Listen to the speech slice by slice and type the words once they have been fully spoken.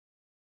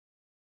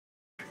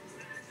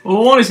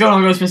Well, what is going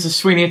on, guys? Mr.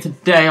 Sweeney here.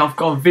 Today I've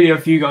got a video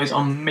for you guys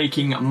on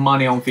making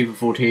money on FIFA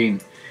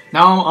 14.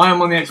 Now, I am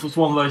on the Xbox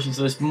One version,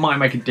 so this might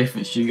make a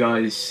difference to you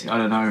guys. I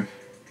don't know.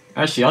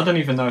 Actually, I don't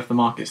even know if the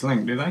market's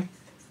linked, do they?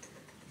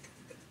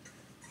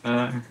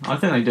 I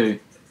think they do.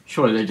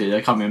 Surely they do.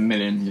 They can't be a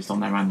million just on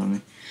there randomly.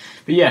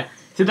 But yeah,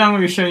 today I'm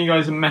going to be showing you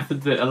guys a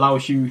method that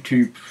allows you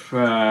to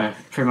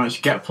pretty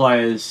much get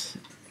players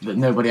that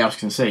nobody else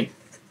can see.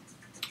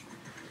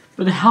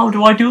 But how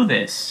do I do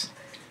this?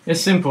 It's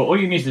simple. All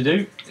you need to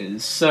do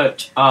is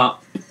search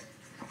up,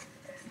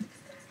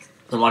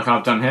 like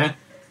I've done here,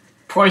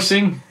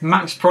 pricing,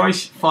 max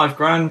price, 5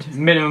 grand,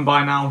 minimum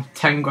buy now,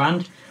 10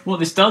 grand.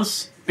 What this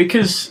does,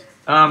 because,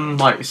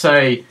 like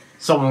say,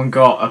 someone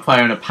got a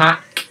player in a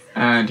pack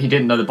and he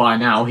didn't know the buy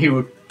now, he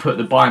would put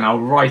the buy now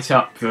right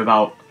up to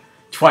about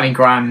 20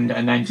 grand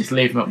and then just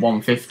leave them at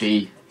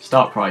 150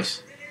 start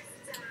price.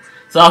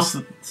 So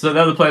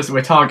they're the players that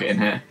we're targeting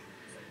here.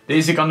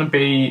 These are going to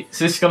be,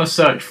 so this is going to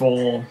search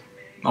for,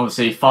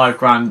 obviously 5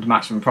 grand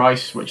maximum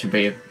price, which would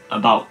be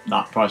about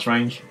that price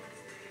range,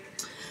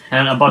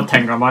 and above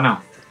 10 grand by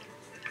now.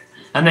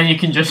 And then you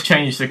can just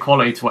change the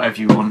quality to whatever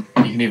you want.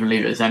 You can even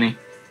leave it as any.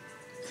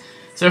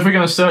 So if we're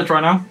going to search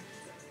right now,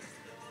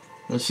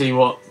 let's see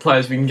what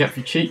players we can get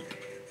for cheap.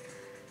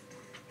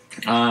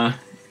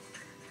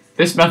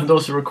 This method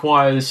also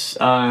requires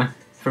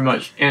pretty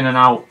much in and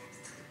out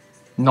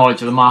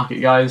knowledge of the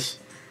market, guys,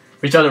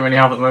 which I don't really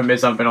have at the moment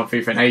because I haven't been on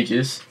FIFA in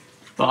ages.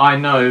 But I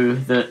know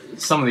that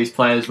some of these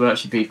players will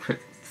actually be a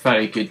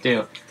fairly good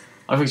deal.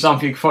 Like for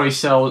example, you could probably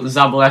sell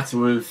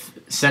Zabaleta with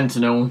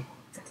Sentinel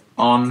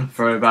on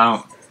for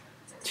about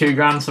 2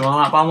 grand, something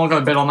like that. But I'm not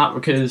going to bid on that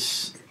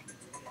because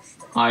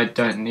I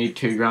don't need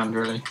 2 grand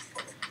really.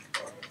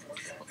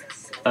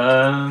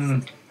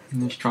 I'm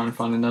just trying to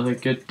find another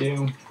good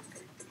deal.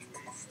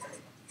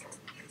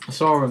 I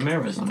saw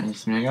Ramirez on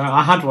it.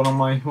 I had one on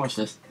my watch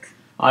list.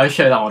 I'll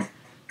show that one.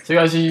 So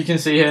guys, as you can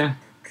see here,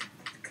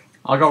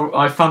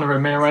 I found a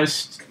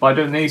Ramirez by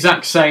doing the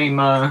exact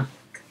same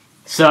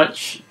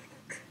search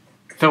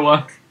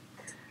filter.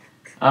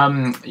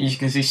 You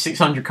can see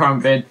 600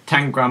 current bid,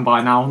 10 grand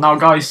buy now. Now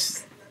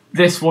guys,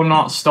 this will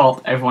not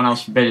stop everyone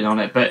else from bidding on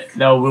it, but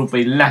there will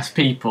be less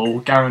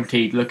people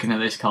guaranteed looking at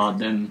this card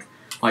than,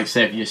 like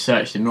say, if you just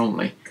searched it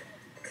normally.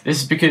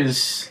 This is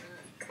because,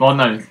 well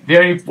no, the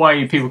only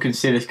way people can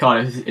see this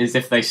card is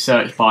if they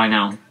search buy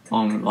now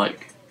on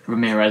like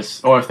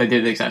Ramirez, or if they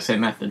did the exact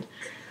same method.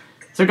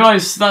 So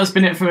guys, that's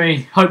been it for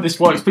me. Hope this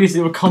works. Please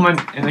leave a comment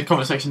in the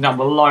comment section down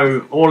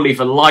below, or leave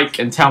a like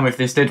and tell me if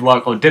this did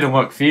work or didn't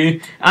work for you.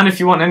 And if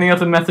you want any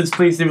other methods,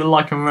 please leave a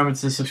like and remember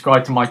to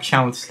subscribe to my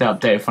channel to stay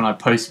updated when I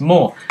post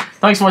more.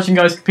 Thanks for watching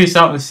guys, peace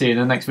out and see you in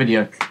the next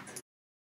video.